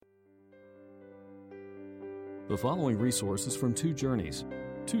The following resource is from Two Journeys.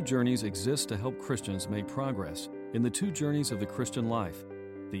 Two Journeys exists to help Christians make progress in the two journeys of the Christian life,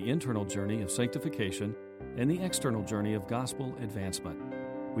 the internal journey of sanctification and the external journey of gospel advancement.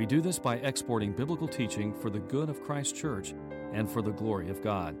 We do this by exporting biblical teaching for the good of Christ's church and for the glory of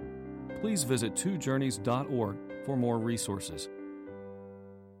God. Please visit twojourneys.org for more resources.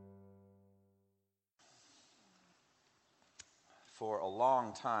 For a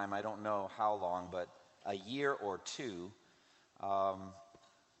long time, I don't know how long, but a year or two, I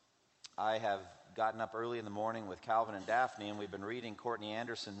have gotten up early in the morning with Calvin and Daphne, and we've been reading Courtney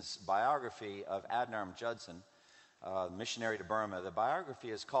Anderson's biography of Adoniram Judson, missionary to Burma. The biography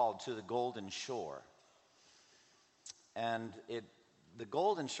is called To the Golden Shore. And the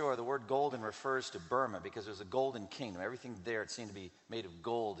Golden Shore, the word golden refers to Burma because there's a golden kingdom. Everything there, it seemed to be made of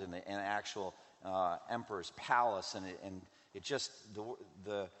gold in an actual emperor's palace, and it just,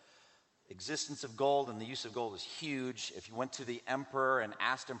 the existence of gold and the use of gold is huge. If you went to the emperor and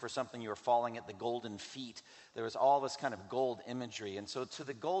asked him for something, you were falling at the golden feet. There was all this kind of gold imagery. And so To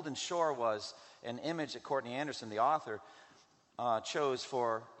the Golden Shore was an image that Courtney Anderson, the author, chose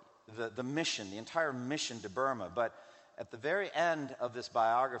for the mission, the entire mission to Burma. But at the very end of this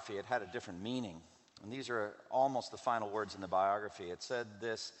biography, it had a different meaning. And these are almost the final words in the biography. It said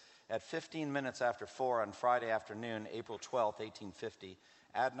this: at 15 minutes after 4 on Friday afternoon, April 12th, 1850,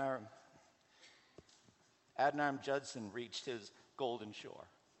 Adoniram Judson reached his golden shore.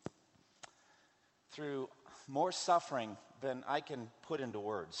 Through more suffering than I can put into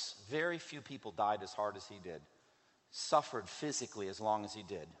words, very few people died as hard as he did, suffered physically as long as he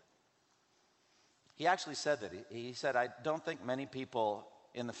did. He actually said that. He said, I don't think many people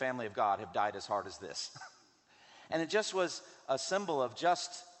in the family of God have died as hard as this. And it just was a symbol of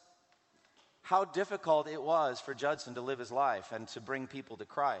just how difficult it was for Judson to live his life and to bring people to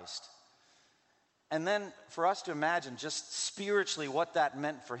Christ. And then for us to imagine just spiritually what that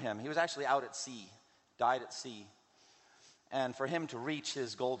meant for him. He was actually out at sea, died at sea. And for him to reach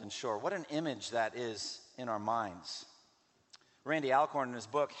his golden shore, what an image that is in our minds. Randy Alcorn, in his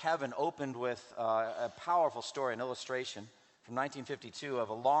book, Heaven, opened with a powerful story, an illustration from 1952 of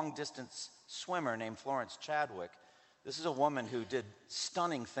a long-distance swimmer named Florence Chadwick. This is a woman who did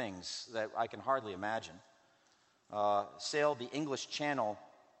stunning things that I can hardly imagine. Sailed the English Channel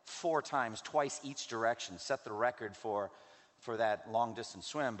 4 times, twice each direction, set the record for that long-distance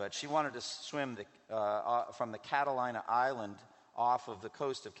swim. But she wanted to swim from the Catalina Island off of the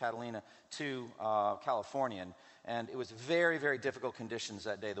coast of Catalina to California. And it was very, very difficult conditions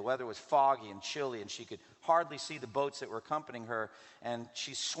that day. The weather was foggy and chilly, and she could hardly see the boats that were accompanying her. And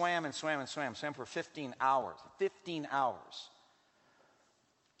she swam and swam and swam for 15 hours. 15 hours.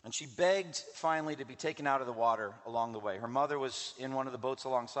 And she begged finally to be taken out of the water along the way. Her mother was in one of the boats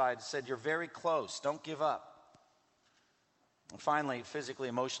alongside, said, "You're very close, don't give up." And finally, physically,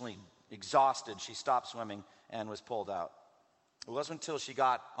 emotionally exhausted, she stopped swimming and was pulled out. It wasn't until she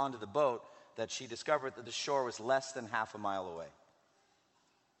got onto the boat that she discovered that the shore was less than half a mile away,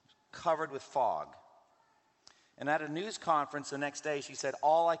 covered with fog. And at a news conference the next day, she said,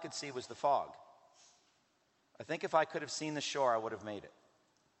 all I could see was the fog. I think if I could have seen the shore, I would have made it.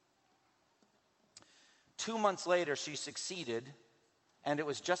 2 months later, she succeeded, and it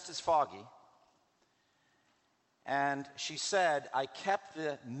was just as foggy. And she said, I kept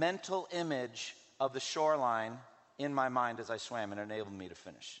the mental image of the shoreline in my mind as I swam, and it enabled me to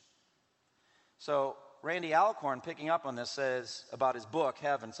finish. So Randy Alcorn, picking up on this, says about his book,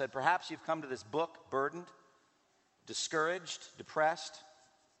 Heaven, said, perhaps you've come to this book burdened, discouraged, depressed,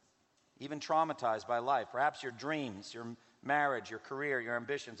 even traumatized by life. Perhaps your dreams, your marriage, your career, your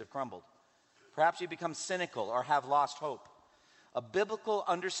ambitions have crumbled. Perhaps you become cynical or have lost hope. A biblical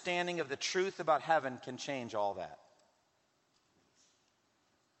understanding of the truth about heaven can change all that.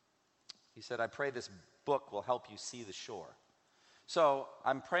 He said, I pray this book will help you see the shore. So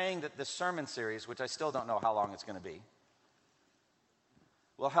I'm praying that this sermon series, which I still don't know how long it's going to be,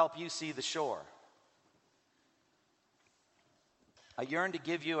 will help you see the shore. I yearn to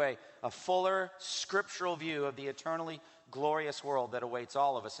give you a fuller scriptural view of the eternally glorious world that awaits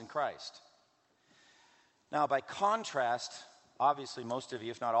all of us in Christ. Now, by contrast, obviously most of you,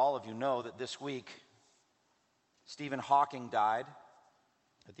 if not all of you, know that this week Stephen Hawking died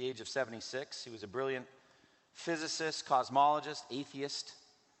at the age of 76. He was a brilliant physicist, cosmologist, atheist.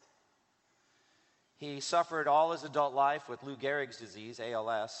 He suffered all his adult life with Lou Gehrig's disease,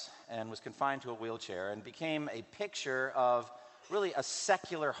 ALS, and was confined to a wheelchair and became a picture of really a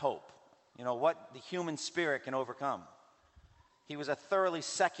secular hope, what the human spirit can overcome. He was a thoroughly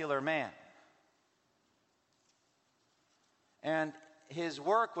secular man. And his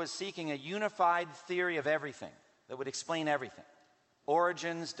work was seeking a unified theory of everything that would explain everything.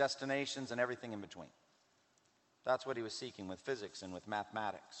 Origins, destinations, and everything in between. That's what he was seeking with physics and with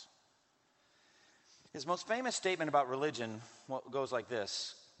mathematics. His most famous statement about religion goes like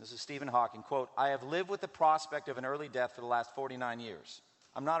this. This is Stephen Hawking, quote, "I have lived with the prospect of an early death for the last 49 years.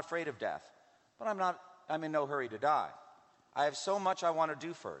 I'm not afraid of death, but I'm in no hurry to die. I have so much I want to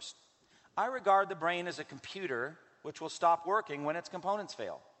do first. I regard the brain as a computer which will stop working when its components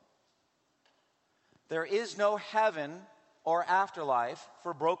fail. There is no heaven or afterlife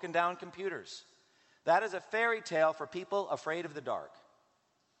for broken down computers. That is a fairy tale for people afraid of the dark."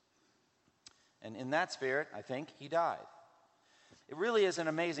 And in that spirit, I think, he died. It really is an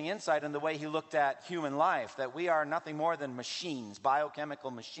amazing insight in the way he looked at human life, that we are nothing more than machines,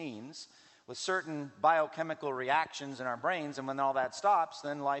 biochemical machines, with certain biochemical reactions in our brains, and when all that stops,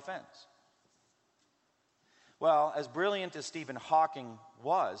 then life ends. Well, as brilliant as Stephen Hawking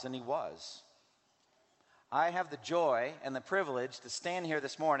was, and he was, I have the joy and the privilege to stand here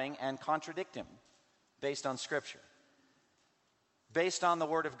this morning and contradict him based on Scripture, based on the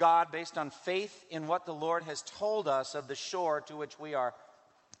Word of God, based on faith in what the Lord has told us of the shore to which we are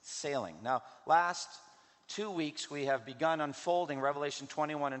sailing. Now, last 2 weeks we have begun unfolding Revelation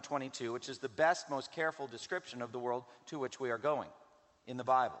 21 and 22, which is the best, most careful description of the world to which we are going in the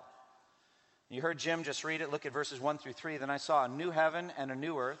Bible. You heard Jim just read it. Look at verses 1 through 3. "Then I saw a new heaven and a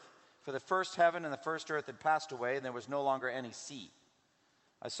new earth, for the first heaven and the first earth had passed away, and there was no longer any sea.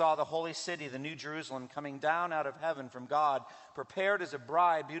 I saw the holy city, the New Jerusalem, coming down out of heaven from God, prepared as a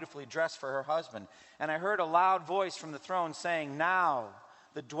bride beautifully dressed for her husband. And I heard a loud voice from the throne saying, 'Now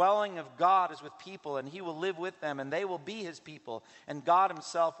the dwelling of God is with people, and he will live with them, and they will be his people, and God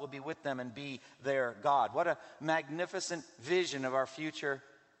himself will be with them and be their God.'" What a magnificent vision of our future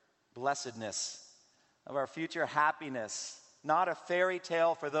blessedness, of our future happiness. Not a fairy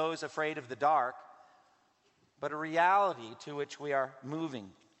tale for those afraid of the dark, but a reality to which we are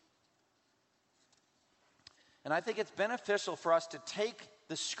moving. And I think it's beneficial for us to take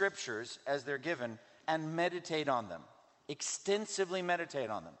the Scriptures as they're given and meditate on them, extensively meditate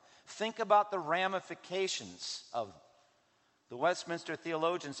on them. Think about the ramifications of them. The Westminster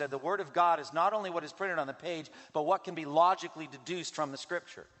theologian said the Word of God is not only what is printed on the page, but what can be logically deduced from the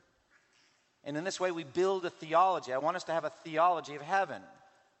Scripture. And in this way we build a theology. I want us to have a theology of heaven.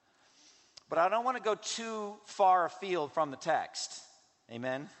 But I don't want to go too far afield from the text.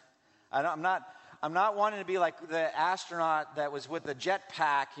 Amen? I'm not wanting to be like the astronaut that was with the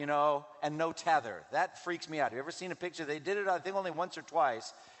jetpack, and no tether. That freaks me out. Have you ever seen a picture? They did it, I think, only once or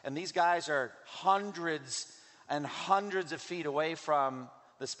twice. And these guys are hundreds and hundreds of feet away from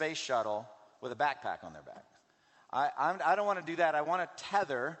the space shuttle with a backpack on their back. I don't want to do that. I want to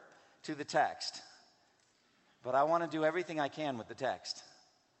tether to the text. But I want to do everything I can with the text.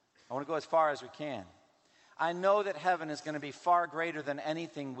 I want to go as far as we can. I know that heaven is going to be far greater than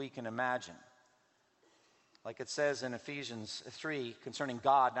anything we can imagine. Like it says in Ephesians 3 concerning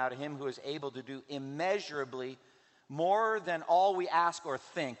God, "Now to him who is able to do immeasurably more than all we ask or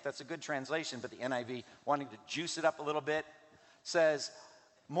think." That's a good translation, but the NIV, wanting to juice it up a little bit, says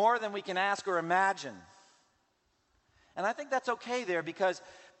more than we can ask or imagine. And I think that's okay there, because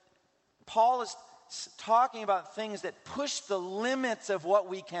Paul is talking about things that push the limits of what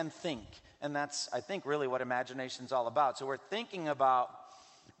we can think. And that's, I think, really what imagination's all about. So we're thinking about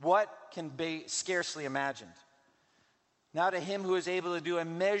what can be scarcely imagined. "Now to him who is able to do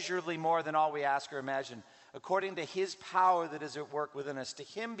immeasurably more than all we ask or imagine, according to his power that is at work within us. To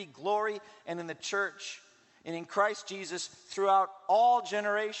him be glory and in the church and in Christ Jesus throughout all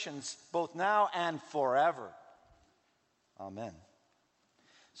generations, both now and forever. Amen."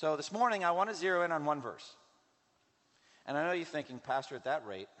 So this morning, I want to zero in on one verse. And I know you're thinking, "Pastor, at that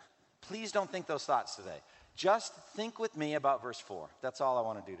rate, please don't think those thoughts today. Just think with me about verse 4. That's all I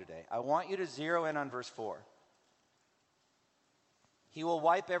want to do today. I want you to zero in on verse 4. "He will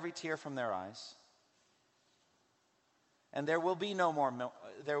wipe every tear from their eyes, and there will be no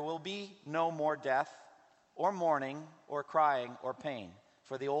more death or mourning or crying or pain,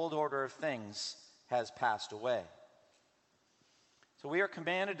 for the old order of things has passed away." So we are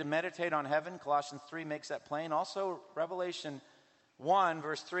commanded to meditate on heaven. Colossians 3 makes that plain. Also, Revelation 1,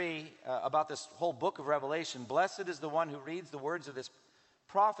 verse 3, about this whole book of Revelation. "Blessed is the one who reads the words of this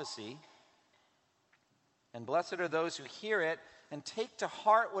prophecy, and blessed are those who hear it and take to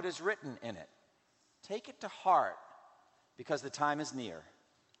heart what is written in it." Take it to heart, because the time is near.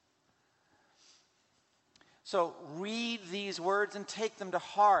 So read these words and take them to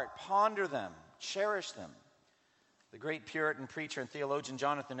heart. Ponder them. Cherish them. The great Puritan preacher and theologian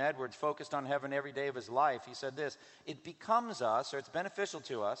Jonathan Edwards focused on heaven every day of his life. He said this: it becomes us, or it's beneficial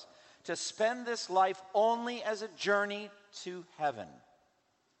to us, to spend this life only as a journey to heaven,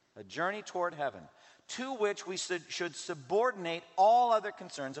 a journey toward heaven, to which we should subordinate all other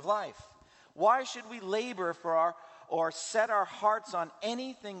concerns of life. Why should we labor for or set our hearts on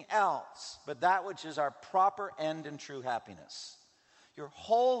anything else but that which is our proper end and true happiness? Your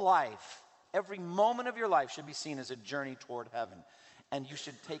whole life, every moment of your life, should be seen as a journey toward heaven. And you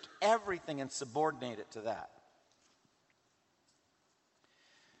should take everything and subordinate it to that.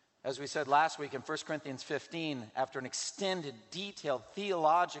 As we said last week in 1 Corinthians 15, after an extended, detailed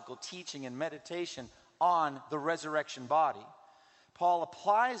theological teaching and meditation on the resurrection body, Paul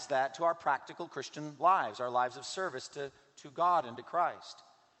applies that to our practical Christian lives, our lives of service to God and to Christ.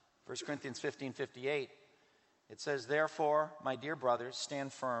 1 Corinthians 15:58, it says, therefore, my dear brothers,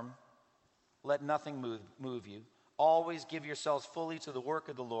 stand firm. Let nothing move you. Always give yourselves fully to the work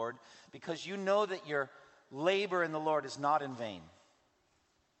of the Lord, because you know that your labor in the Lord is not in vain.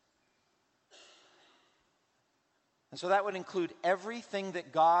 And so that would include everything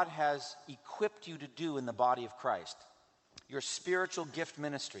that God has equipped you to do in the body of Christ. Your spiritual gift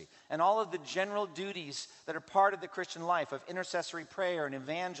ministry, and all of the general duties that are part of the Christian life of intercessory prayer and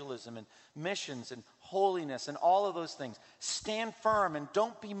evangelism and missions and holiness and all of those things. Stand firm and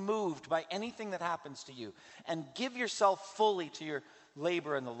don't be moved by anything that happens to you, and give yourself fully to your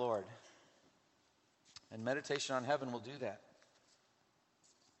labor in the Lord. And meditation on heaven will do that.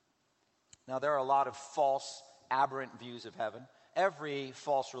 Now, there are a lot of false, aberrant views of heaven. Every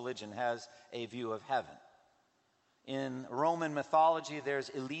false religion has a view of heaven. In Roman mythology, there's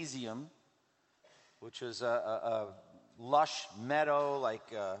Elysium, which is a lush meadow,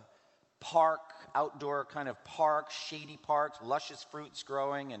 like a park, outdoor kind of park, shady parks, luscious fruits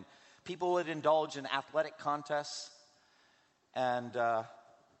growing, and people would indulge in athletic contests. And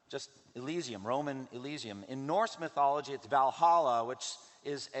just Elysium, Roman Elysium. In Norse mythology, it's Valhalla, which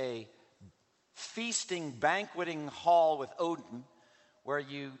is a feasting, banqueting hall with Odin, where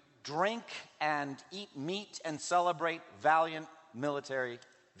you drink and eat meat and celebrate valiant military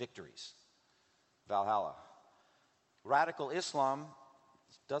victories. Valhalla. Radical Islam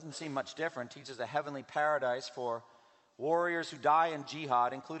doesn't seem much different. Teaches a heavenly paradise for warriors who die in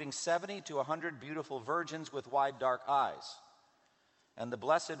jihad, including 70 to 100 beautiful virgins with wide dark eyes. And the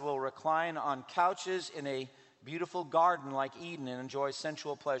blessed will recline on couches in a beautiful garden like Eden and enjoy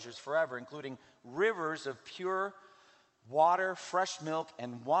sensual pleasures forever, including rivers of pure water, fresh milk,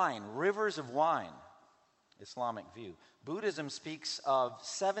 and wine. Rivers of wine. Islamic view. Buddhism speaks of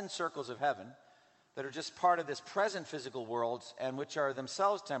 7 circles of heaven that are just part of this present physical world and which are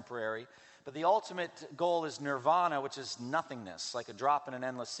themselves temporary. But the ultimate goal is nirvana, which is nothingness, like a drop in an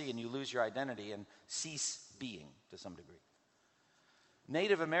endless sea, and you lose your identity and cease being to some degree.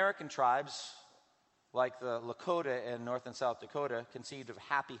 Native American tribes, like the Lakota in North and South Dakota, conceived of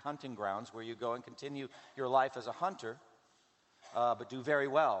happy hunting grounds where you go and continue your life as a hunter, but do very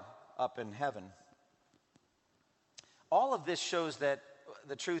well up in heaven. All of this shows that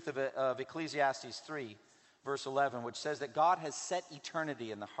the truth of Ecclesiastes 3, verse 11, which says that God has set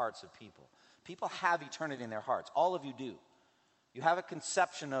eternity in the hearts of people. People have eternity in their hearts. All of you do. You have a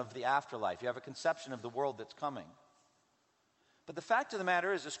conception of the afterlife. You have a conception of the world that's coming. But the fact of the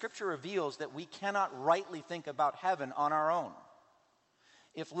matter is, the Scripture reveals that we cannot rightly think about heaven on our own.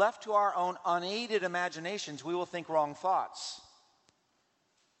 If left to our own unaided imaginations, we will think wrong thoughts.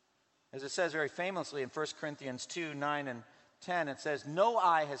 As it says very famously in 1 Corinthians 2, 9 and 10, it says, no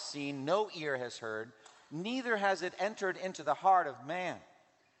eye has seen, no ear has heard, neither has it entered into the heart of man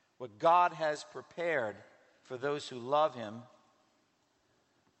what God has prepared for those who love him.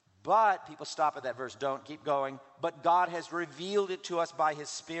 But, people stop at that verse, don't, keep going. But God has revealed it to us by his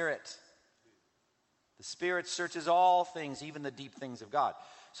Spirit. The Spirit searches all things, even the deep things of God.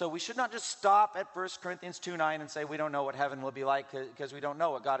 So we should not just stop at 1 Corinthians 2:9 and say we don't know what heaven will be like because we don't know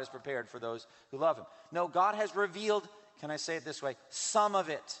what God has prepared for those who love him. No, God has revealed, can I say it this way, some of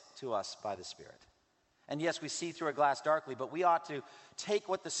it to us by the Spirit. And yes, we see through a glass darkly, but we ought to take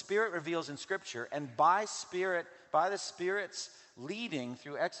what the Spirit reveals in Scripture and by the Spirit's leading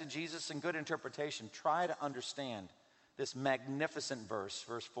through exegesis and good interpretation, try to understand this magnificent verse,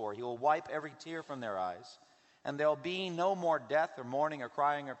 verse 4. He will wipe every tear from their eyes, and there'll be no more death or mourning or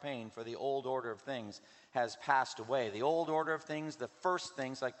crying or pain, for the old order of things has passed away. The old order of things, the first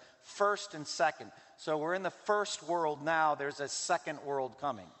things, like first and second. So we're in the first world now, there's a second world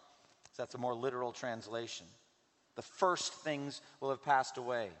coming. So that's a more literal translation. The first things will have passed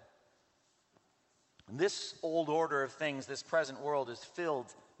away. And this old order of things, this present world, is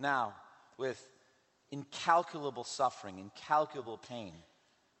filled now with incalculable suffering, incalculable pain.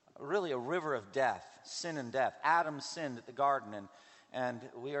 Really a river of death, sin and death. Adam sinned at the garden, and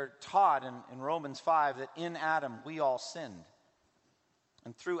we are taught in Romans 5 that in Adam we all sinned.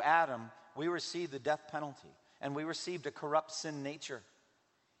 And through Adam we received the death penalty, and we received a corrupt sin nature.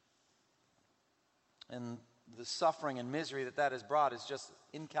 And the suffering and misery that has brought is just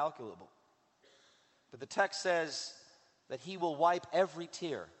incalculable. But the text says that he will wipe every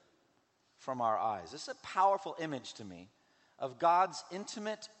tear from our eyes. This is a powerful image to me of God's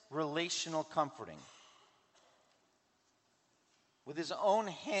intimate relational comforting. With his own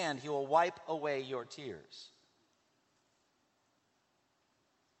hand, he will wipe away your tears.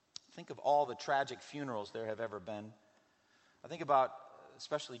 Think of all the tragic funerals there have ever been. I think about,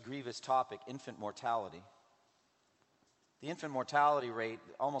 especially grievous topic, infant mortality. The infant mortality rate,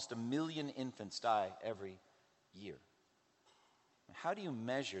 almost 1 million infants die every year. How do you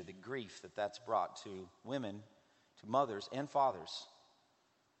measure the grief that's brought to women, to mothers and fathers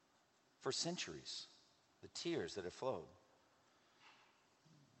for centuries? The tears that have flowed.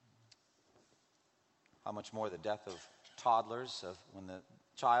 How much more the death of toddlers, of when the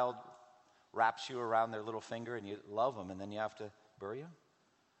child wraps you around their little finger and you love them and then you have to bury them?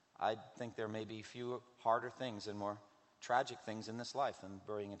 I think there may be few harder things and more tragic things in this life than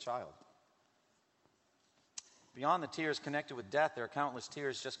burying a child. Beyond the tears connected with death, there are countless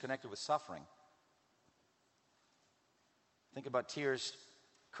tears just connected with suffering. Think about tears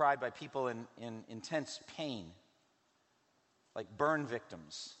cried by people in intense pain, like burn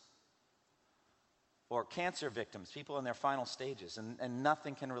victims or cancer victims, people in their final stages, and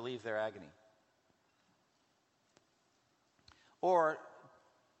nothing can relieve their agony. Or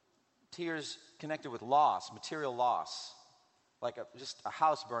tears connected with loss, material loss, like just a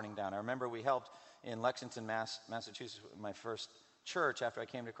house burning down. I remember we helped in Lexington, Massachusetts, my first church after I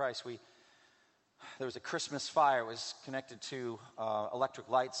came to Christ. There was a Christmas fire. It was connected to electric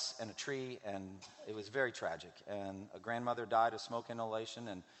lights and a tree, and it was very tragic. And a grandmother died of smoke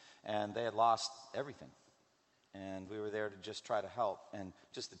inhalation, and they had lost everything. And we were there to just try to help, and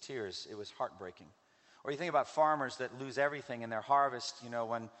just the tears, it was heartbreaking. Or you think about farmers that lose everything in their harvest,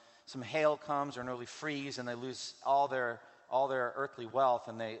 when some hail comes or an early freeze and they lose all their earthly wealth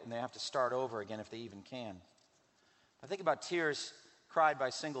and they have to start over again if they even can. I think about tears cried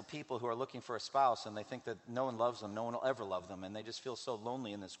by single people who are looking for a spouse and they think that no one loves them, no one will ever love them, and they just feel so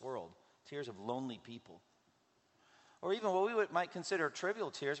lonely in this world. Tears of lonely people. Or even what we might consider trivial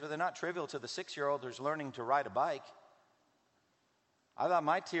tears, but they're not trivial to the 6-year-old who's learning to ride a bike. I thought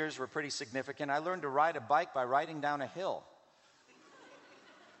my tears were pretty significant. I learned to ride a bike by riding down a hill.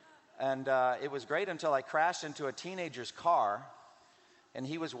 And it was great until I crashed into a teenager's car, and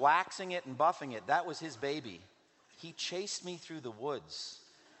he was waxing it and buffing it. That was his baby. He chased me through the woods.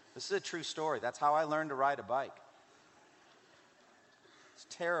 This is a true story. That's how I learned to ride a bike. It's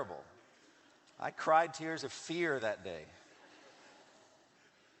terrible. I cried tears of fear that day.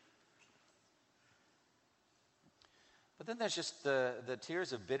 But then there's just the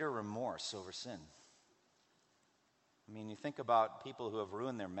tears of bitter remorse over sin. I mean, you think about people who have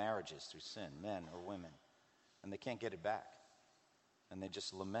ruined their marriages through sin, men or women, and they can't get it back. And they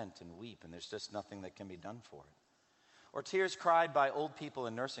just lament and weep, and there's just nothing that can be done for it. Or tears cried by old people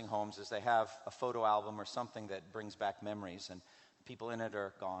in nursing homes as they have a photo album or something that brings back memories, and people in it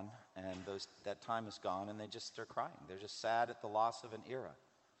are gone, and that time is gone, and they're crying. They're just sad at the loss of an era.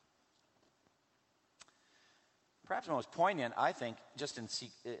 Perhaps the most poignant, I think, just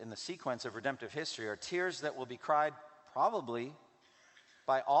in the sequence of redemptive history, are tears that will be cried probably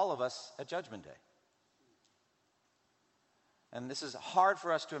by all of us at Judgment Day. And this is hard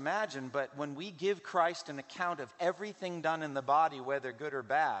for us to imagine, but when we give Christ an account of everything done in the body, whether good or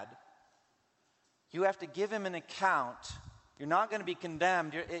bad, you have to give him an account. You're not going to be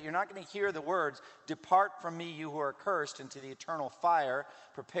condemned. You're not going to hear the words, "Depart from me, you who are cursed, into the eternal fire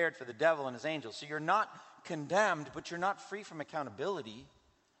prepared for the devil and his angels." So you're not condemned, but you're not free from accountability.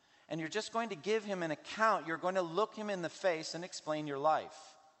 And you're just going to give him an account. You're going to look him in the face and explain your life,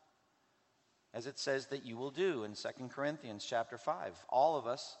 as it says that you will do in 2 Corinthians chapter 5. All of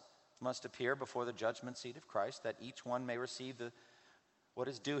us must appear before the judgment seat of Christ, that each one may receive what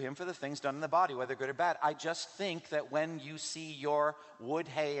is due him for the things done in the body, whether good or bad. I just think that when you see your wood,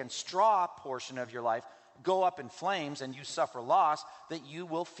 hay, and straw portion of your life go up in flames and you suffer loss, that you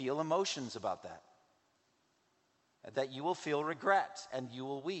will feel emotions about that. That you will feel regret and you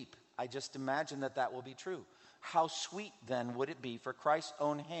will weep. I just imagine that will be true. How sweet then would it be for Christ's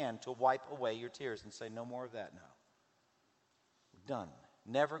own hand to wipe away your tears and say, "No more of that now. Done.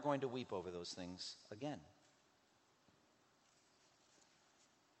 Never going to weep over those things again."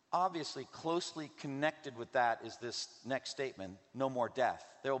 obviously closely connected with that is this next statement, no more death.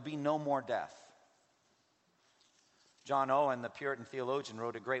 There will be no more death. John Owen, the Puritan theologian,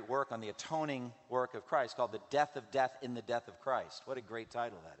 wrote a great work on the atoning work of Christ called The Death of Death in the Death of Christ. What a great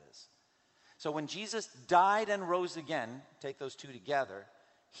title that is. So when Jesus died and rose again, take those two together,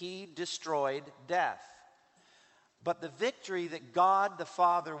 he destroyed death. But the victory that God the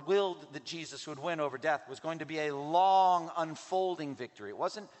Father willed that Jesus would win over death was going to be a long unfolding victory. It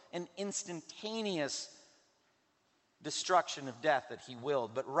wasn't an instantaneous destruction of death that he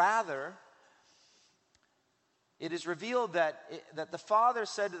willed, but rather it is revealed that the Father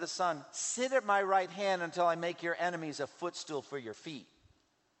said to the Son, "Sit at my right hand until I make your enemies a footstool for your feet."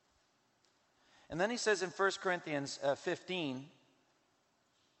 And then he says in 1 Corinthians 15,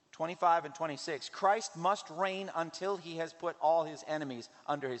 25 and 26, Christ must reign until he has put all his enemies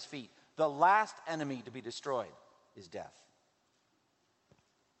under his feet. The last enemy to be destroyed is death.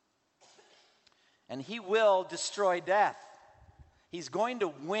 And he will destroy death. He's going to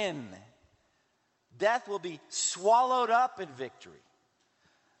win. Death will be swallowed up in victory.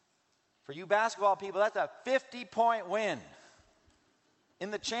 For you basketball people, that's a 50-point win in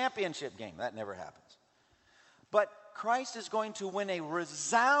the championship game. That never happens. But Christ is going to win a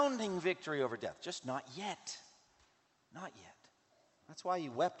resounding victory over death. Just not yet. Not yet. That's why he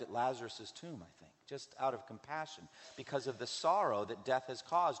wept at Lazarus' tomb, I think, just out of compassion, because of the sorrow that death has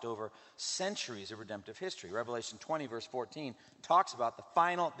caused over centuries of redemptive history. Revelation 20, verse 14, talks about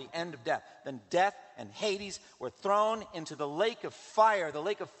the end of death. Then death and Hades were thrown into the lake of fire. The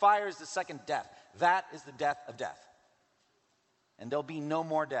lake of fire is the second death. That is the death of death. And there'll be no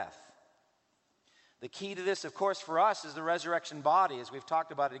more death. The key to this, of course, for us is the resurrection body, as we've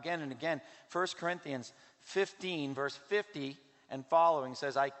talked about it again and again. 1 Corinthians 15, verse 50 and following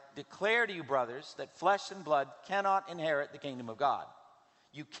says, I declare to you, brothers, that flesh and blood cannot inherit the kingdom of God.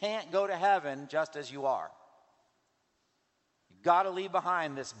 You can't go to heaven just as you are. You've got to leave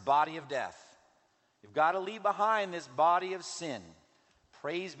behind this body of death. You've got to leave behind this body of sin.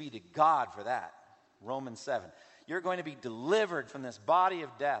 Praise be to God for that. Romans 7. You're going to be delivered from this body of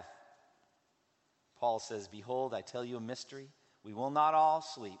death. Paul says, behold, I tell you a mystery. We will not all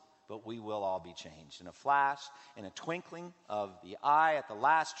sleep, but we will all be changed. In a flash, in a twinkling of the eye at the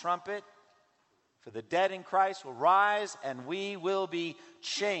last trumpet, for the dead in Christ will rise and we will be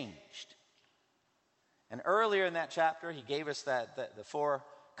changed. And earlier in that chapter, he gave us the four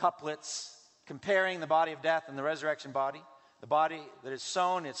couplets comparing the body of death and the resurrection body. The body that is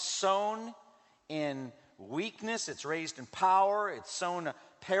sown in weakness, it's raised in power. It's sown a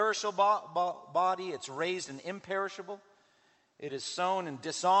perishable body, it's raised in imperishable. It is sown in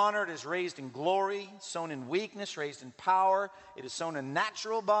dishonor, it is raised in glory. Sown in weakness, raised in power. It is sown a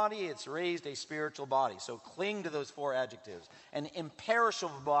natural body, it's raised a spiritual body. So cling to those four adjectives. An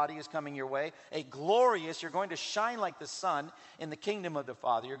imperishable body is coming your way. A glorious, you're going to shine like the sun in the kingdom of the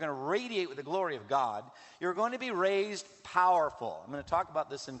Father. You're going to radiate with the glory of God. You're going to be raised powerful. I'm going to talk about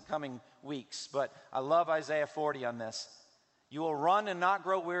this in coming weeks, but I love Isaiah 40 on this. You will run and not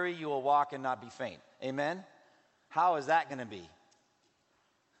grow weary. You will walk and not be faint. Amen? How is that going to be?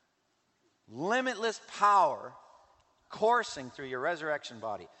 Limitless power coursing through your resurrection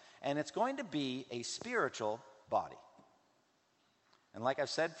body. And it's going to be a spiritual body. And like I've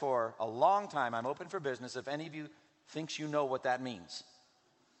said for a long time, I'm open for business if any of you thinks you know what that means.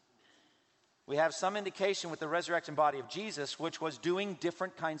 We have some indication with the resurrection body of Jesus, which was doing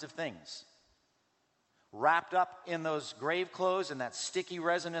different kinds of things. Wrapped up in those grave clothes and that sticky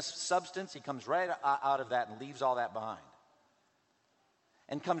resinous substance, he comes right out of that and leaves all that behind.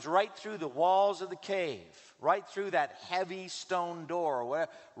 And comes right through the walls of the cave, right through that heavy stone door,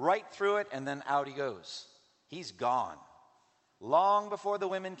 right through it, and then out he goes. He's gone. Long before the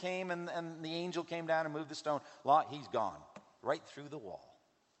women came and the angel came down and moved the stone, he's gone, right through the wall.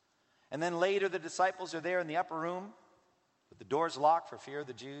 And then later the disciples are there in the upper room, with the doors locked for fear of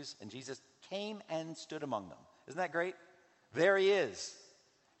the Jews, and Jesus came and stood among them. Isn't that great? There he is.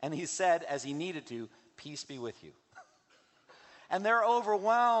 And he said, as he needed to, peace be with you. And they're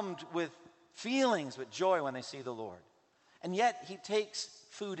overwhelmed with feelings, with joy when they see the Lord. And yet he takes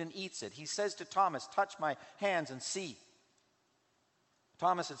food and eats it. He says to Thomas, touch my hands and see.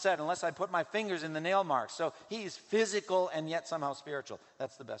 Thomas had said, unless I put my fingers in the nail marks. So he's physical and yet somehow spiritual.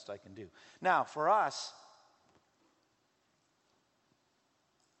 That's the best I can do. Now, for us,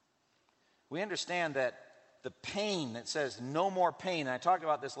 we understand that the pain that says no more pain, and I talked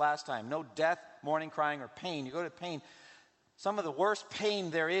about this last time, no death, mourning, crying, or pain. You go to pain. Some of the worst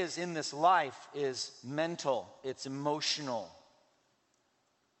pain there is in this life is mental. It's emotional.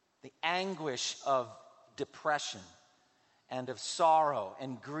 The anguish of depression and of sorrow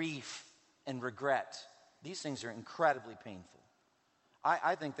and grief and regret. These things are incredibly painful.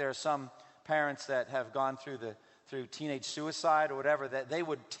 I think there are some parents that have gone through teenage suicide or whatever, that they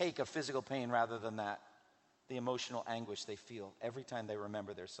would take a physical pain rather than that, the emotional anguish they feel every time they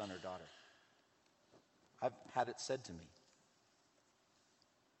remember their son or daughter. I've had it said to me.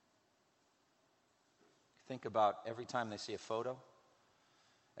 Think about every time they see a photo,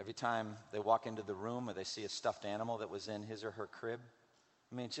 every time they walk into the room or they see a stuffed animal that was in his or her crib.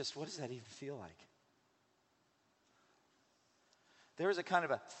 I mean, just what does that even feel like? There is a kind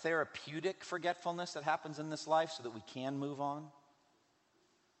of a therapeutic forgetfulness that happens in this life so that we can move on.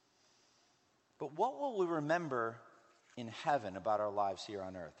 But what will we remember in heaven about our lives here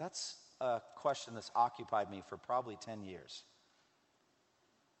on earth? That's a question that's occupied me for probably 10 years.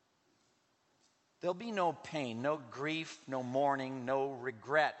 There'll be no pain, no grief, no mourning, no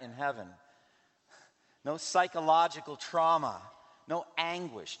regret in heaven. No psychological trauma, no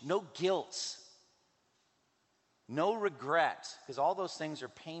anguish, no guilt. No regret, because all those things are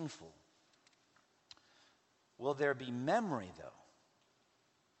painful. Will there be memory, though?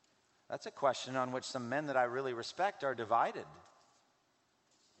 That's a question on which some men that I really respect are divided.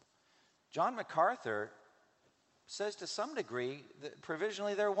 John MacArthur says to some degree that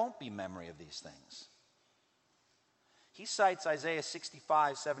provisionally there won't be memory of these things. He cites Isaiah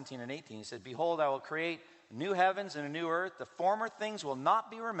 65, 17 and 18. He said, "Behold, I will create new heavens and a new earth. The former things will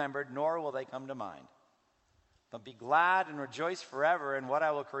not be remembered, nor will they come to mind. But be glad and rejoice forever in what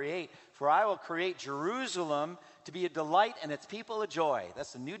I will create. For I will create Jerusalem to be a delight and its people a joy."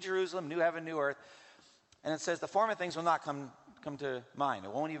 That's the new Jerusalem, new heaven, new earth. And it says the former things will not come to mind.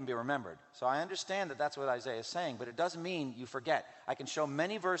 It won't even be remembered. So I understand that that's what Isaiah is saying, but it doesn't mean you forget. I can show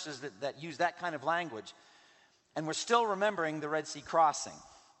many verses that use that kind of language, and we're still remembering the Red Sea crossing.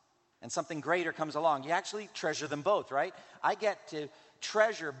 And something greater comes along. You actually treasure them both, right? I get to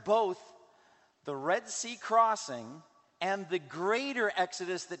treasure both the Red Sea crossing and the greater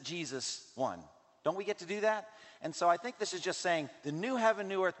Exodus that Jesus won. Don't we get to do that? And so I think this is just saying the new heaven,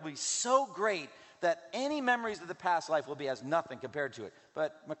 new earth will be so great that any memories of the past life will be as nothing compared to it.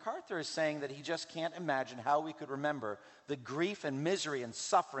 But MacArthur is saying that he just can't imagine how we could remember the grief and misery and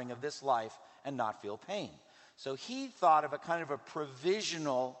suffering of this life and not feel pain. So he thought of a kind of a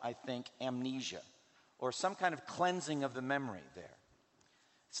provisional, I think, amnesia, or some kind of cleansing of the memory there.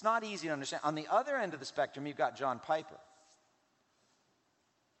 It's not easy to understand. On the other end of the spectrum, you've got John Piper.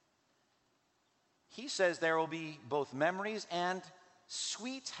 He says there will be both memories and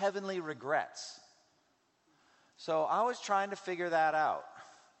sweet heavenly regrets. So I was trying to figure that out.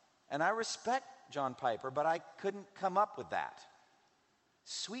 And I respect John Piper, but I couldn't come up with that.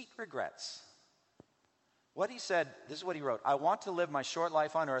 Sweet regrets. What he said, this is what he wrote: "I want to live my short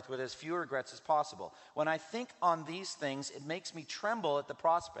life on earth with as few regrets as possible. When I think on these things, it makes me tremble at the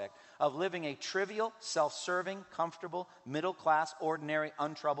prospect of living a trivial, self-serving, comfortable, middle-class, ordinary,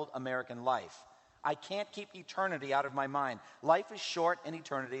 untroubled American life. I can't keep eternity out of my mind. Life is short and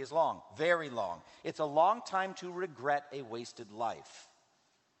eternity is long, very long. It's a long time to regret a wasted life."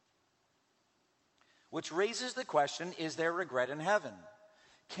 Which raises the question, is there regret in heaven?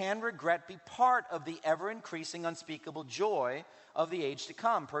 Can regret be part of the ever-increasing, unspeakable joy of the age to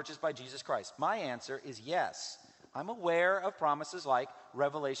come, purchased by Jesus Christ? My answer is yes. I'm aware of promises like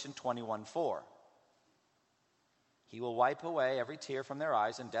Revelation 21:4. "He will wipe away every tear from their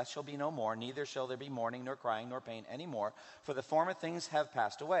eyes, and death shall be no more. Neither shall there be mourning, nor crying, nor pain anymore, for the former things have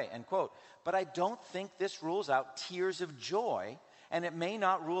passed away." End quote. But I don't think this rules out tears of joy, and it may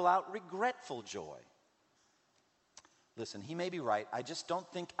not rule out regretful joy. Listen, he may be right. I just don't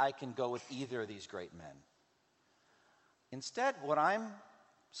think I can go with either of these great men. Instead, what I'm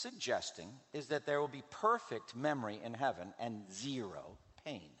suggesting is that there will be perfect memory in heaven and zero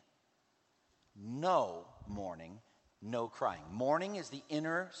pain. No mourning, no crying. Mourning is the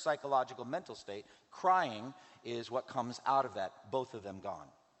inner psychological mental state. Crying is what comes out of that, both of them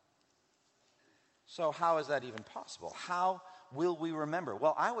gone. So how is that even possible? How will we remember?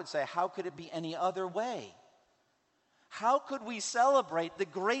 Well, I would say, how could it be any other way? How could we celebrate the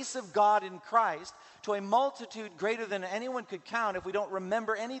grace of God in Christ to a multitude greater than anyone could count if we don't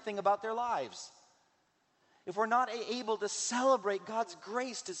remember anything about their lives? If we're not able to celebrate God's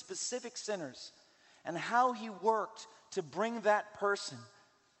grace to specific sinners and how he worked to bring that person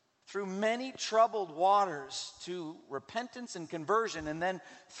through many troubled waters to repentance and conversion, and then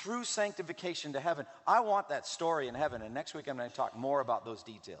through sanctification to heaven. I want that story in heaven, and next week I'm going to talk more about those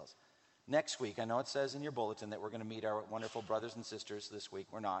details. Next week, I know it says in your bulletin that we're going to meet our wonderful brothers and sisters this week.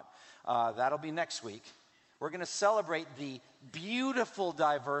 We're not. That'll be next week. We're going to celebrate the beautiful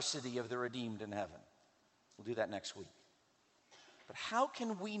diversity of the redeemed in heaven. We'll do that next week. But how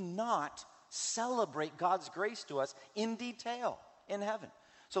can we not celebrate God's grace to us in detail in heaven?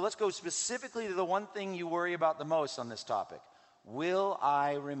 So let's go specifically to the one thing you worry about the most on this topic. Will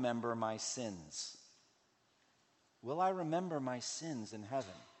I remember my sins? Will I remember my sins in heaven?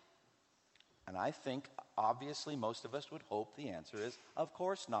 And I think, obviously, most of us would hope the answer is, of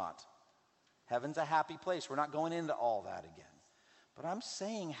course not. Heaven's a happy place. We're not going into all that again. But I'm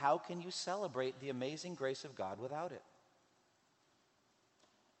saying, how can you celebrate the amazing grace of God without it?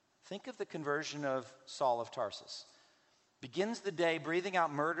 Think of the conversion of Saul of Tarsus. Begins the day breathing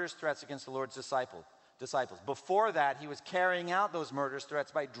out murderous threats against the Lord's disciples. Before that, he was carrying out those murderous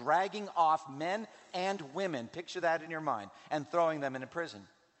threats by dragging off men and women, picture that in your mind, and throwing them into prison.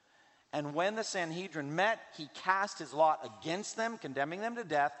 And when the Sanhedrin met, he cast his lot against them, condemning them to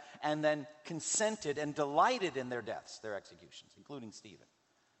death, and then consented and delighted in their deaths, their executions, including Stephen.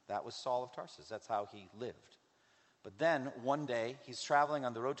 That was Saul of Tarsus. That's how he lived. But then, one day, he's traveling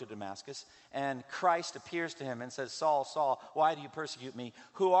on the road to Damascus, and Christ appears to him and says, Saul, Saul, why do you persecute me?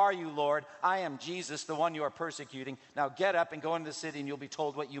 Who are you, Lord? I am Jesus, the one you are persecuting. Now get up and go into the city, and you'll be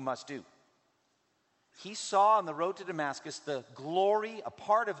told what you must do. He saw on the road to Damascus the glory, a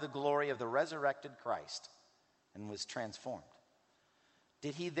part of the glory of the resurrected Christ, and was transformed.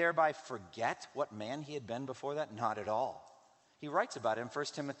 Did he thereby forget what man he had been before that? Not at all. He writes about it in 1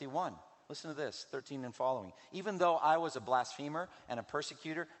 Timothy 1. Listen to this, 13 and following. Even though I was a blasphemer and a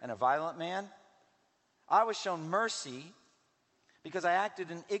persecutor and a violent man, I was shown mercy because I acted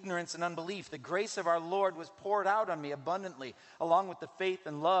in ignorance and unbelief. The grace of our Lord was poured out on me abundantly, along with the faith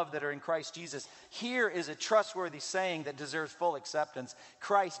and love that are in Christ Jesus. Here is a trustworthy saying that deserves full acceptance.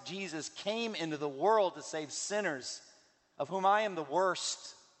 Christ Jesus came into the world to save sinners, of whom I am the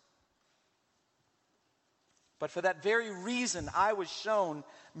worst. But for that very reason, I was shown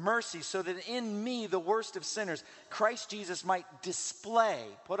mercy, so that in me, the worst of sinners, Christ Jesus might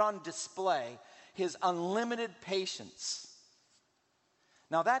put on display, his unlimited patience.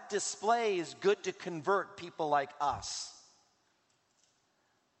 Now, that display is good to convert people like us.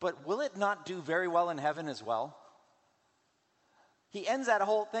 But will it not do very well in heaven as well? He ends that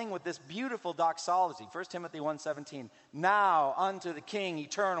whole thing with this beautiful doxology, 1 Timothy 1:17. Now unto the King,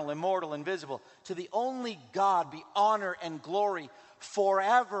 eternal, immortal, invisible, to the only God be honor and glory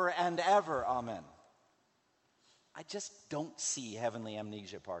forever and ever. Amen. I just don't see heavenly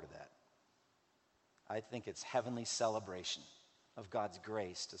amnesia part of that. I think it's heavenly celebration of God's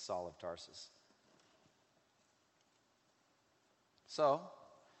grace to Saul of Tarsus. So,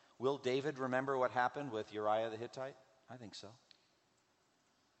 will David remember what happened with Uriah the Hittite? I think so.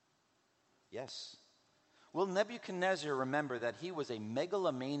 Yes. Will Nebuchadnezzar remember that he was a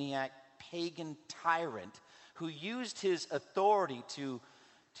megalomaniac, pagan tyrant who used his authority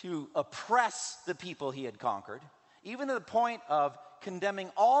to oppress the people he had conquered, even to the point of condemning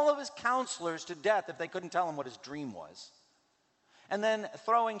all of his counselors to death if they couldn't tell him what his dream was? And then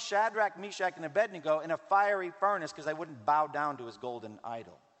throwing Shadrach, Meshach, and Abednego in a fiery furnace because they wouldn't bow down to his golden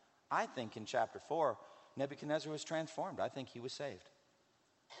idol. I think in chapter 4, Nebuchadnezzar was transformed. I think he was saved.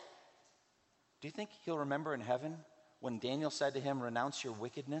 Do you think he'll remember in heaven when Daniel said to him, renounce your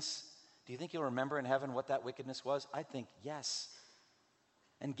wickedness? Do you think he'll remember in heaven what that wickedness was? I think yes.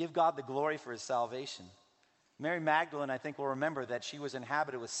 And give God the glory for his salvation. Mary Magdalene, I think, will remember that she was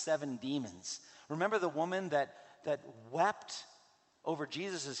inhabited with 7 demons. Remember the woman that wept over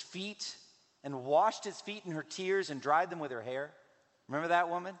Jesus' feet and washed his feet in her tears and dried them with her hair? Remember that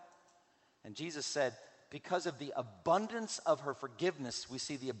woman? And Jesus said, because of the abundance of her forgiveness, we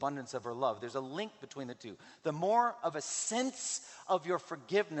see the abundance of her love. There's a link between the two. The more of a sense of your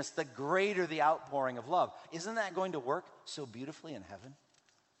forgiveness, the greater the outpouring of love. Isn't that going to work so beautifully in heaven?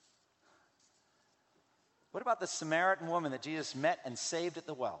 What about the Samaritan woman that Jesus met and saved at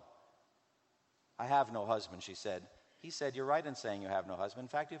the well? I have no husband, she said. He said, you're right in saying you have no husband. In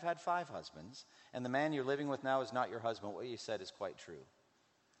fact, you've had 5 husbands, and the man you're living with now is not your husband. What you said is quite true.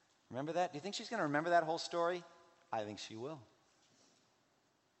 Remember that? Do you think she's going to remember that whole story? I think she will.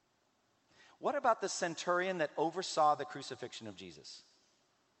 What about the centurion that oversaw the crucifixion of Jesus?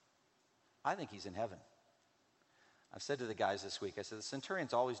 I think he's in heaven. I've said to the guys this week, I said, the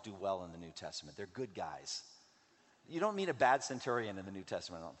centurions always do well in the New Testament. They're good guys. You don't meet a bad centurion in the New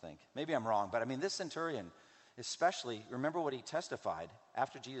Testament, I don't think. Maybe I'm wrong, but I mean, this centurion especially, remember what he testified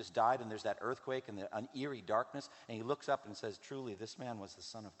after Jesus died and there's that earthquake and an eerie darkness, and he looks up and says, truly, this man was the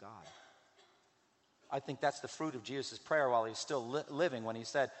Son of God. I think that's the fruit of Jesus' prayer while he's still living when he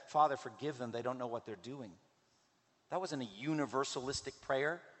said, Father, forgive them, they don't know what they're doing. That wasn't a universalistic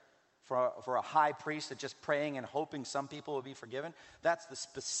prayer. for a high priest that's just praying and hoping some people will be forgiven. That's the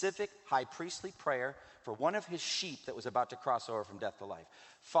specific high priestly prayer for one of his sheep that was about to cross over from death to life.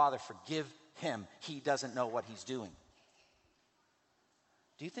 Father, forgive him. He doesn't know what he's doing.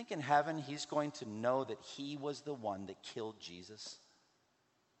 Do you think in heaven he's going to know that he was the one that killed Jesus?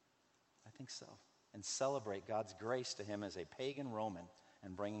 I think so. And celebrate God's grace to him as a pagan Roman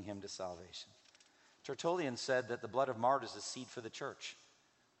and bringing him to salvation. Tertullian said that the blood of martyrs is seed for the church.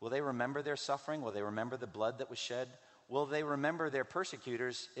 Will they remember their suffering? Will they remember the blood that was shed? Will they remember their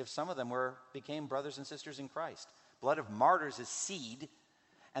persecutors if some of them became brothers and sisters in Christ? Blood of martyrs is seed,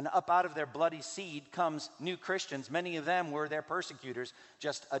 and up out of their bloody seed comes new Christians. Many of them were their persecutors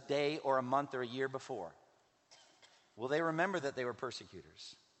just a day or a month or a year before. Will they remember that they were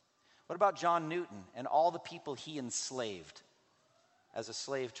persecutors? What about John Newton and all the people he enslaved as a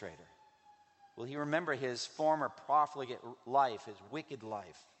slave trader? Will he remember his former profligate life, his wicked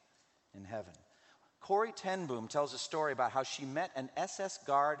life in heaven? Corrie ten Boom tells a story about how she met an SS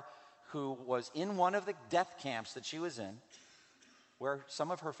guard who was in one of the death camps that she was in, where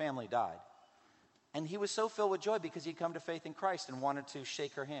some of her family died. And he was so filled with joy because he'd come to faith in Christ and wanted to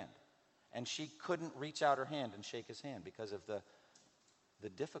shake her hand. And she couldn't reach out her hand and shake his hand because of the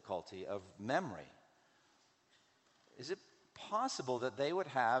difficulty of memory. Is it possible that they would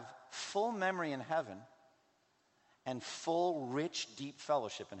have full memory in heaven and full, rich, deep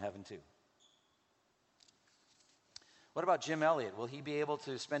fellowship in heaven too? What about Jim Elliot? Will he be able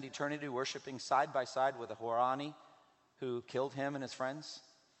to spend eternity worshiping side by side with a Huarani who killed him and his friends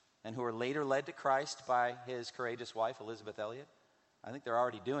and who were later led to Christ by his courageous wife, Elizabeth Elliot? I think they're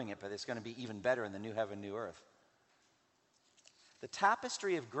already doing it, but it's going to be even better in the new heaven, new earth. The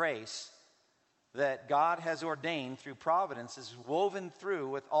tapestry of grace that God has ordained through providence is woven through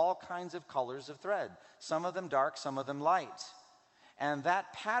with all kinds of colors of thread. Some of them dark, some of them light. And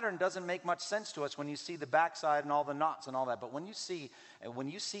that pattern doesn't make much sense to us when you see the backside and all the knots and all that. But when you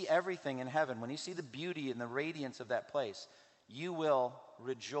see everything in heaven, when you see the beauty and the radiance of that place, you will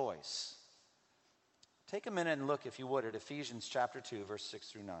rejoice. Take a minute and look, if you would, at Ephesians chapter 2, verse 6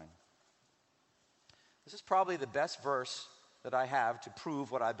 through 9. This is probably the best verse that I have to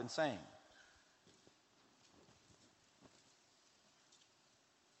prove what I've been saying.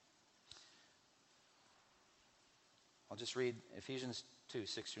 I'll just read Ephesians 2,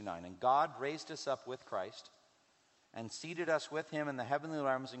 6 through 9. And God raised us up with Christ and seated us with him in the heavenly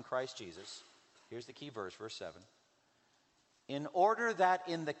realms in Christ Jesus. Here's the key verse, verse 7. In order that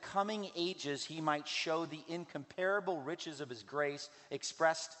in the coming ages he might show the incomparable riches of his grace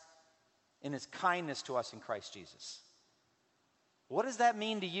expressed in his kindness to us in Christ Jesus. What does that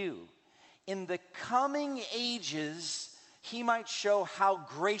mean to you? In the coming ages, he might show how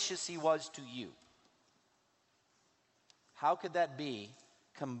gracious he was to you. How could that be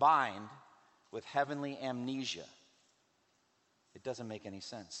combined with heavenly amnesia? It doesn't make any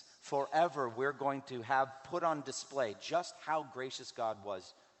sense. Forever, we're going to have put on display just how gracious God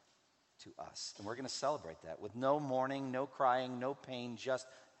was to us. And we're going to celebrate that with no mourning, no crying, no pain, just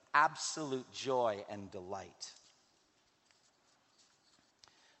absolute joy and delight.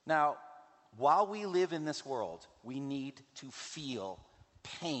 Now, while we live in this world, we need to feel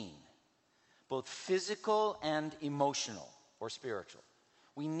pain, both physical and emotional or spiritual.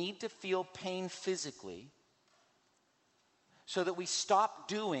 We need to feel pain physically so that we stop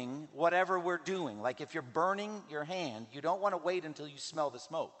doing whatever we're doing. Like if you're burning your hand, you don't want to wait until you smell the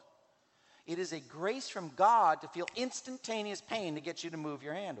smoke. It is a grace from God to feel instantaneous pain to get you to move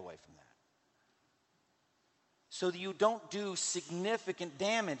your hand away from that, so that you don't do significant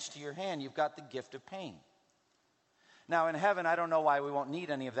damage to your hand. You've got the gift of pain. Now in heaven, I don't know why we won't need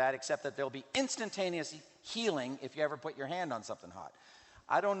any of that, except that there'll be instantaneous healing if you ever put your hand on something hot.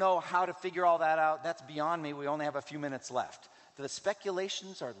 I don't know how to figure all that out. That's beyond me. We only have a few minutes left. The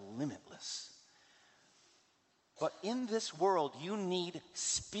speculations are limitless. But in this world, you need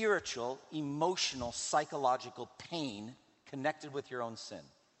spiritual, emotional, psychological pain connected with your own sin.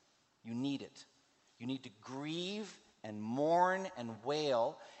 You need it. You need to grieve and mourn and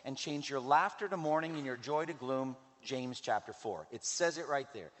wail and change your laughter to mourning and your joy to gloom. James chapter 4. It says it right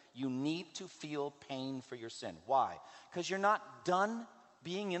there. You need to feel pain for your sin. Why? Because you're not done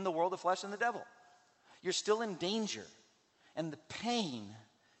being in the world of flesh and the devil. You're still in danger. And the pain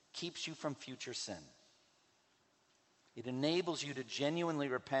keeps you from future sin. It enables you to genuinely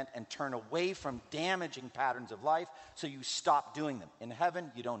repent and turn away from damaging patterns of life so you stop doing them. In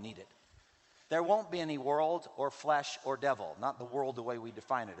heaven, you don't need it. There won't be any world or flesh or devil. Not the world the way we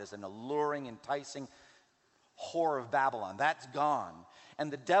define it as an alluring, enticing, whore of Babylon. That's gone.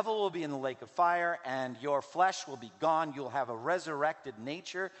 And the devil will be in the lake of fire, and your flesh will be gone. You'll have a resurrected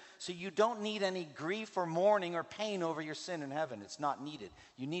nature. So you don't need any grief or mourning or pain over your sin in heaven. It's not needed.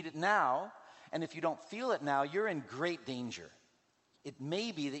 You need it now, and if you don't feel it now, you're in great danger. It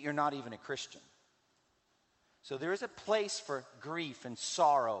may be that you're not even a Christian. So there is a place for grief and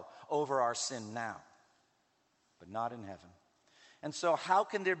sorrow over our sin now, but not in heaven. And so how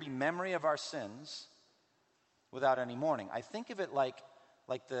can there be memory of our sins without any mourning? I think of it like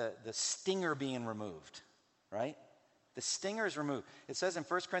the stinger being removed, right? The stinger is removed. It says in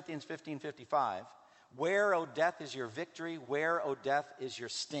 1 Corinthians 15:55, where, O death, is your victory? Where, O death, is your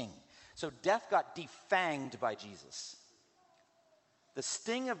sting? So death got defanged by Jesus. The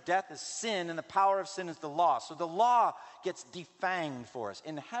sting of death is sin, and the power of sin is the law. So the law gets defanged for us.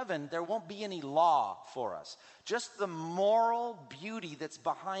 In heaven, there won't be any law for us. Just the moral beauty that's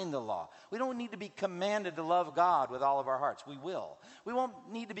behind the law. We don't need to be commanded to love God with all of our hearts. We will. We won't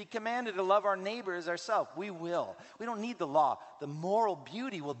need to be commanded to love our neighbor as ourselves. We will. We don't need the law. The moral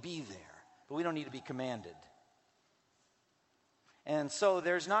beauty will be there, but we don't need to be commanded. And so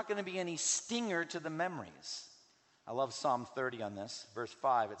there's not going to be any stinger to the memories. I love Psalm 30 on this. Verse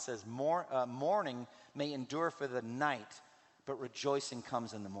 5, it says, mourning may endure for the night, but rejoicing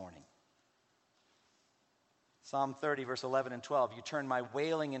comes in the morning. Psalm 30, verse 11 and 12, you turn my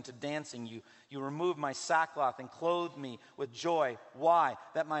wailing into dancing. You remove my sackcloth and clothe me with joy. Why?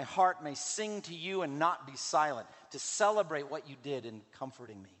 That my heart may sing to you and not be silent, to celebrate what you did in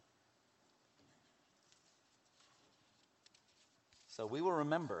comforting me. So we will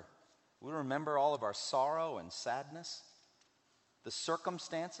remember. We remember all of our sorrow and sadness, the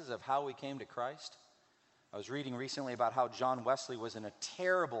circumstances of how we came to Christ. I was reading recently about how John Wesley was in a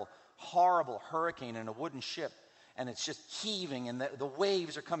terrible, horrible hurricane in a wooden ship, and it's just heaving, and the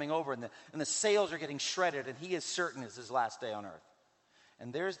waves are coming over, and the sails are getting shredded, and he is certain it's his last day on earth.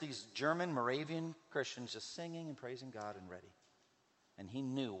 And there's these German Moravian Christians just singing and praising God and ready. And he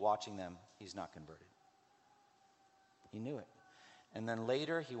knew, watching them, he's not converted. He knew it. And then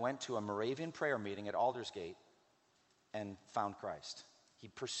later, he went to a Moravian prayer meeting at Aldersgate and found Christ. He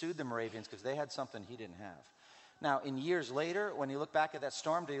pursued the Moravians because they had something he didn't have. Now, in years later, when he looked back at that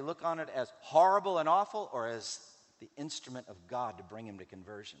storm, did he look on it as horrible and awful, or as the instrument of God to bring him to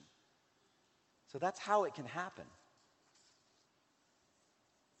conversion? So that's how it can happen.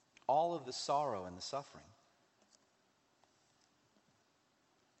 All of the sorrow and the suffering.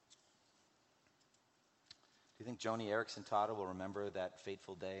 Do you think Joni Eareckson Tada will remember that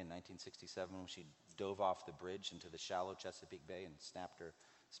fateful day in 1967 when she dove off the bridge into the shallow Chesapeake Bay and snapped her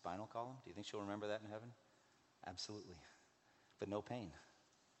spinal column? Do you think she'll remember that in heaven? Absolutely. But no pain.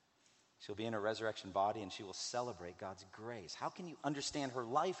 She'll be in her resurrection body and she will celebrate God's grace. How can you understand her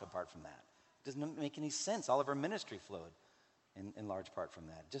life apart from that? It doesn't make any sense. All of her ministry flowed in large part from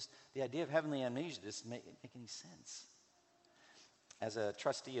that. Just the idea of heavenly amnesia doesn't make any sense. As a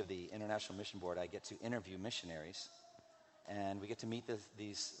trustee of the International Mission Board, I get to interview missionaries, and we get to meet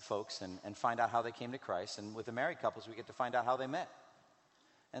these folks and find out how they came to Christ. And with the married couples, we get to find out how they met.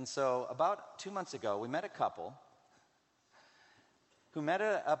 And so about 2 months ago, we met a couple who met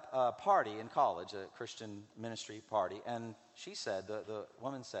at a party in college, a Christian ministry party, and she said, the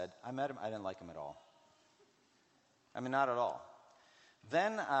woman said, I met him, I didn't like him at all. I mean, not at all.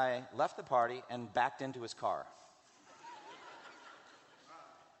 Then I left the party and backed into his car.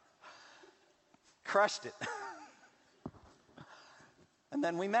 Crushed it. And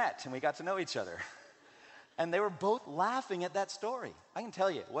then we met and we got to know each other. And they were both laughing at that story. I can tell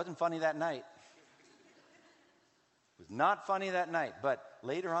you, it wasn't funny that night. It was not funny that night, but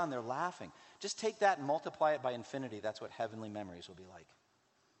later on they're laughing. Just take that and multiply it by infinity. That's what heavenly memories will be like.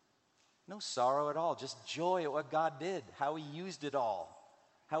 No sorrow at all, just joy at what God did, how he used it all.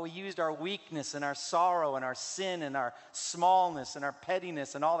 How he used our weakness and our sorrow and our sin and our smallness and our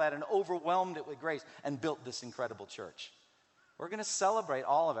pettiness and all that and overwhelmed it with grace and built this incredible church. We're going to celebrate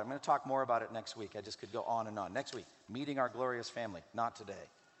all of it. I'm going to talk more about it next week. I just could go on and on. Next week, meeting our glorious family. Not today.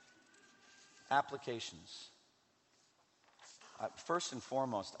 Applications. First and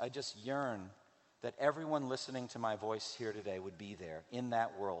foremost, I just yearn that everyone listening to my voice here today would be there in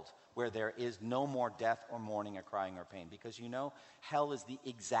that world where there is no more death or mourning or crying or pain. Because you know, hell is the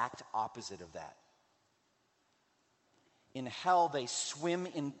exact opposite of that. In hell, they swim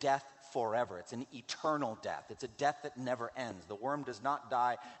in death forever. It's an eternal death. It's a death that never ends. The worm does not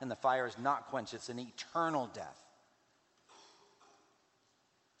die and the fire is not quenched. It's an eternal death.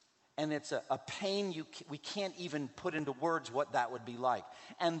 And it's a pain we can't even put into words what that would be like.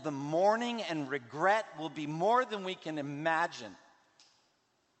 And the mourning and regret will be more than we can imagine.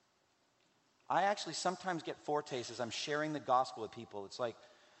 I actually sometimes get foretastes as I'm sharing the gospel with people. It's like,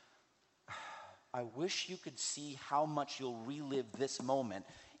 I wish you could see how much you'll relive this moment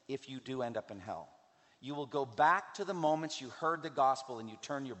if you do end up in hell. You will go back to the moments you heard the gospel and you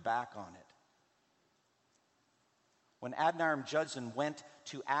turn your back on it. When Adoniram Judson went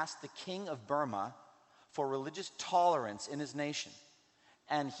to ask the king of Burma for religious tolerance in his nation,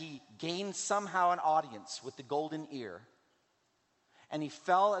 and he gained somehow an audience with the golden ear, and he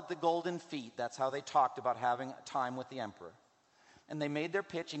fell at the golden feet. That's how they talked about having time with the emperor. And they made their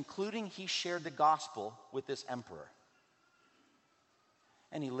pitch, including he shared the gospel with this emperor.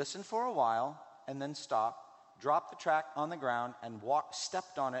 And he listened for a while and then stopped, dropped the tract on the ground, and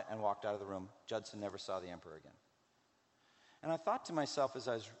stepped on it and walked out of the room. Judson never saw the emperor again. And I thought to myself as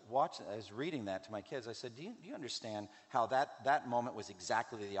I was reading that to my kids, I said, do you understand how that moment was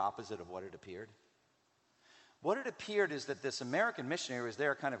exactly the opposite of what it appeared? What it appeared is that this American missionary was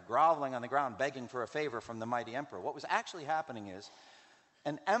there kind of groveling on the ground, begging for a favor from the mighty emperor. What was actually happening is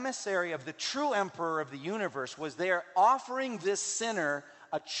an emissary of the true emperor of the universe was there offering this sinner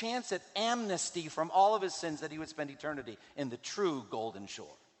a chance at amnesty from all of his sins, that he would spend eternity in the true golden shore.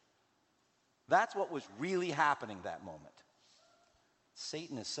 That's what was really happening that moment.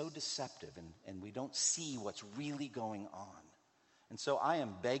 Satan is so deceptive, and we don't see what's really going on. And so I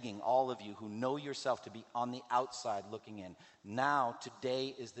am begging all of you who know yourself to be on the outside looking in. Now,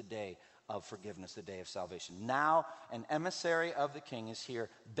 today is the day of forgiveness, the day of salvation. Now, an emissary of the king is here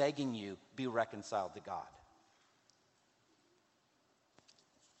begging you, be reconciled to God.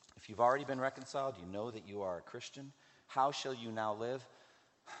 If you've already been reconciled, you know that you are a Christian. How shall you now live?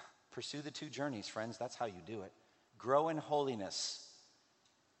 Pursue the two journeys, friends. That's how you do it. Grow in holiness.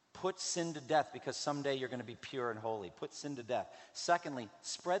 Put sin to death, because someday you're going to be pure and holy. Put sin to death. Secondly,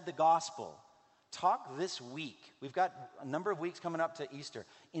 spread the gospel. Talk this week. We've got a number of weeks coming up to Easter.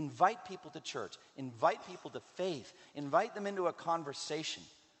 Invite people to church. Invite people to faith. Invite them into a conversation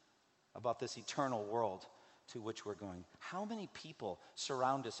about this eternal world to which we're going. How many people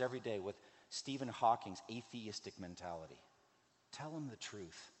surround us every day with Stephen Hawking's atheistic mentality? Tell them the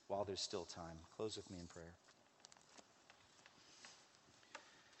truth while there's still time. Close with me in prayer.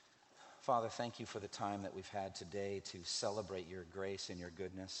 Father, thank you for the time that we've had today to celebrate your grace and your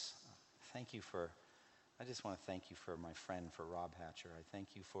goodness. I just want to thank you for my friend, for Rob Hatcher. I thank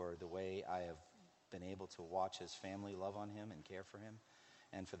you for the way I have been able to watch his family love on him and care for him,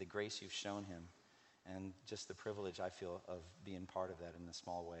 and for the grace you've shown him, and just the privilege I feel of being part of that in a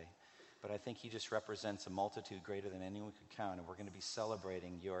small way. But I think he just represents a multitude greater than anyone could count, and we're going to be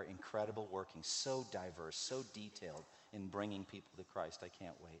celebrating your incredible working, so diverse, so detailed in bringing people to Christ. I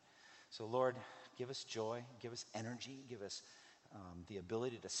can't wait. So Lord, give us joy, give us energy, give us the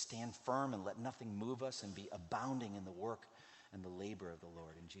ability to stand firm and let nothing move us, and be abounding in the work and the labor of the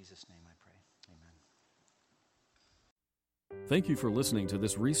Lord. In Jesus' name I pray. Amen. Thank you for listening to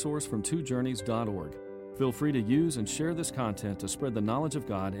this resource from twojourneys.org. Feel free to use and share this content to spread the knowledge of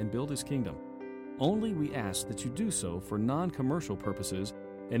God and build His kingdom. Only we ask that you do so for non-commercial purposes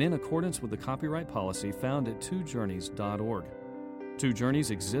and in accordance with the copyright policy found at twojourneys.org. Two Journeys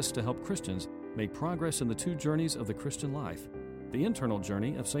exists to help Christians make progress in the two journeys of the Christian life: the internal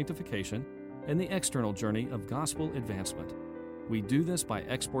journey of sanctification and the external journey of gospel advancement. We do this by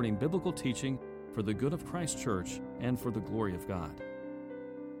exporting biblical teaching for the good of Christ's church and for the glory of God.